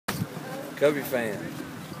Kobe fan.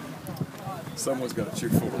 Someone's got to cheer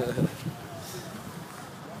for it.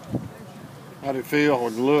 How did it feel or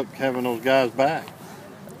look having those guys back?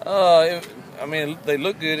 I mean, they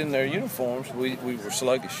look good in their uniforms. We were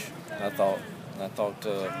sluggish. I thought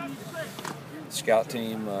the scout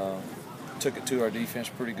team took it to our defense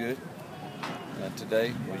pretty good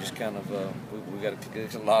today. We just kind of we got to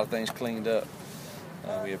get a lot of things cleaned up.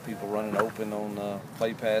 We had people running open on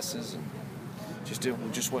play passes, and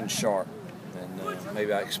just wasn't sharp. And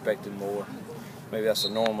maybe I expected more. Maybe that's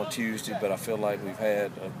a normal Tuesday, but I feel like we've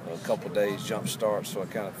had a couple of days jump start, so I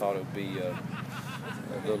kind of thought it would be a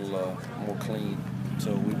little more clean.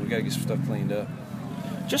 So we got to get some stuff cleaned up.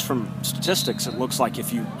 Just from statistics, it looks like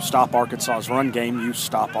if you stop Arkansas's run game, you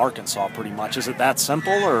stop Arkansas pretty much. Is it that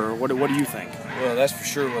simple, or what do you think? Well, that's for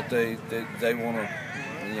sure what they want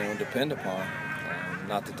to depend upon.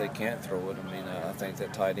 Not that they can't throw it. I mean, I think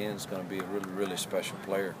that tight end is going to be a really, really special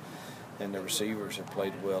player. And the receivers have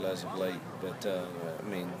played well as of late, but I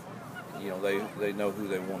mean, they know who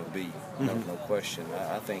they want to be, no question.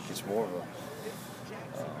 I think it's more of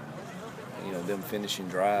a, them finishing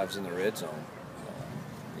drives in the red zone.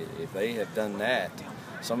 If they had done that,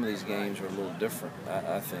 some of these games are a little different,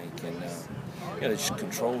 I think, and they just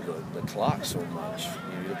control the clock so much.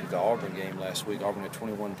 You look at the Auburn game last week. Auburn had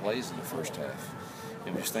 21 plays in the first half.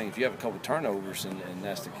 Just think if you have a couple of turnovers and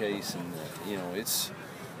that's the case, and it's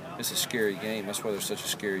a scary game. That's why they're such a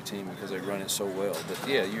scary team, because they run it so well. But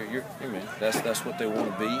yeah, that's what they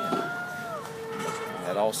want to be. And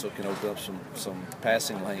that also can open up some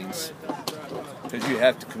passing lanes, because you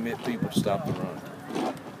have to commit people to stop the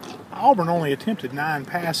run. Auburn only attempted 9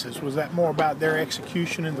 passes. Was that more about their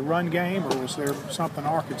execution in the run game, or was there something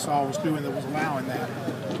Arkansas was doing that was allowing that?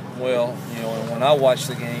 Well, when I watched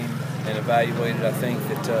the game and evaluated, I think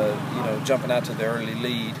that jumping out to the early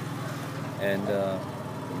lead and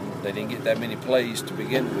they didn't get that many plays to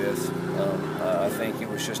begin with. I think it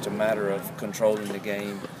was just a matter of controlling the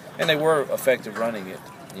game, and they were effective running it.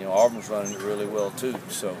 Auburn was running it really well too,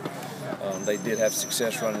 so they did have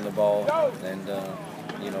success running the ball, and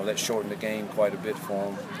that shortened the game quite a bit for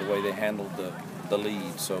them, the way they handled the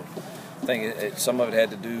lead. So I think some of it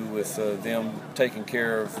had to do with them taking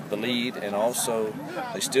care of the lead, and also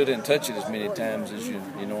they still didn't touch it as many times as you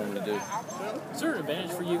normally do. Is there an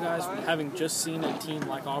advantage for you guys having just seen a team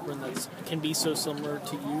like Auburn that can be so similar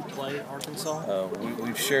to you play Arkansas?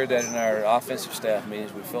 We've shared that in our offensive staff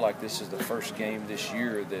meetings. We feel like this is the first game this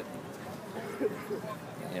year that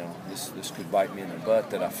this could bite me in the butt,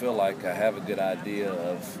 that I feel like I have a good idea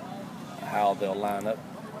of how they'll line up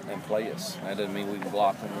and play us. That doesn't mean we can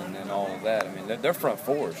block them and all of that. I mean, their front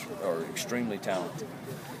fours are extremely talented.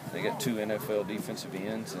 They got 2 NFL defensive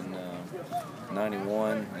ends, and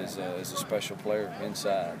 91 is a special player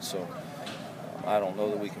inside. So I don't know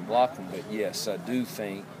that we can block them, but yes, I do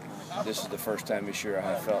think this is the first time this year I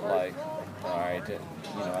have felt like, all right,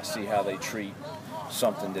 I see how they treat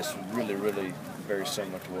something that's really, really very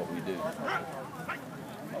similar to what we do.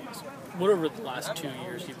 What over the last 2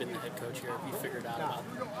 years you've been the head coach here, have you figured out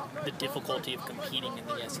about the difficulty of competing in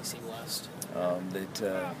the SEC West?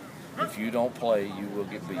 That if you don't play, you will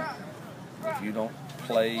get beat. If you don't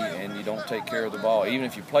play and you don't take care of the ball, even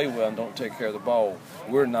if you play well and don't take care of the ball,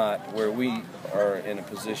 we're not where we are in a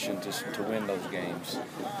position to win those games.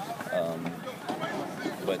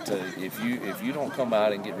 But if you don't come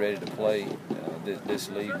out and get ready to play, this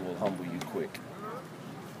league will humble you quick.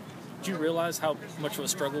 Did you realize how much of a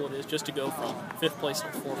struggle it is just to go from 5th place to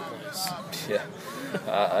 4th place? Yeah,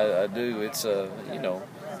 I do. It's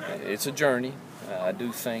it's a journey. I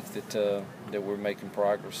do think that we're making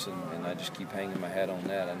progress, and I just keep hanging my hat on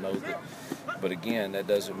that. I know that, but again, that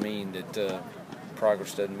doesn't mean that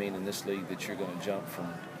progress doesn't mean in this league that you're going to jump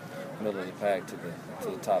from middle of the pack to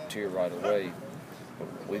the top tier right away.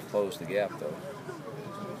 We've closed the gap, though.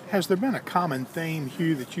 Has there been a common theme,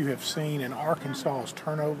 Hugh, that you have seen in Arkansas's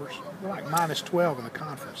turnovers? They're like -12 in the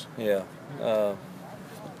conference. Yeah.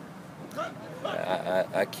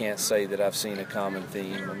 I can't say that I've seen a common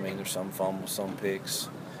theme. I mean, there's some fumbles, some picks.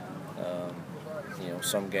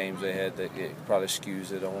 Some games they had that it probably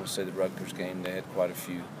skews it. I want to say the Rutgers game, they had quite a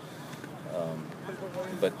few.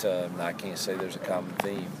 But I can't say there's a common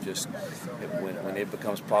theme. Just when it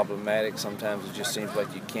becomes problematic, sometimes it just seems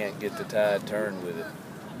like you can't get the tide turned with it.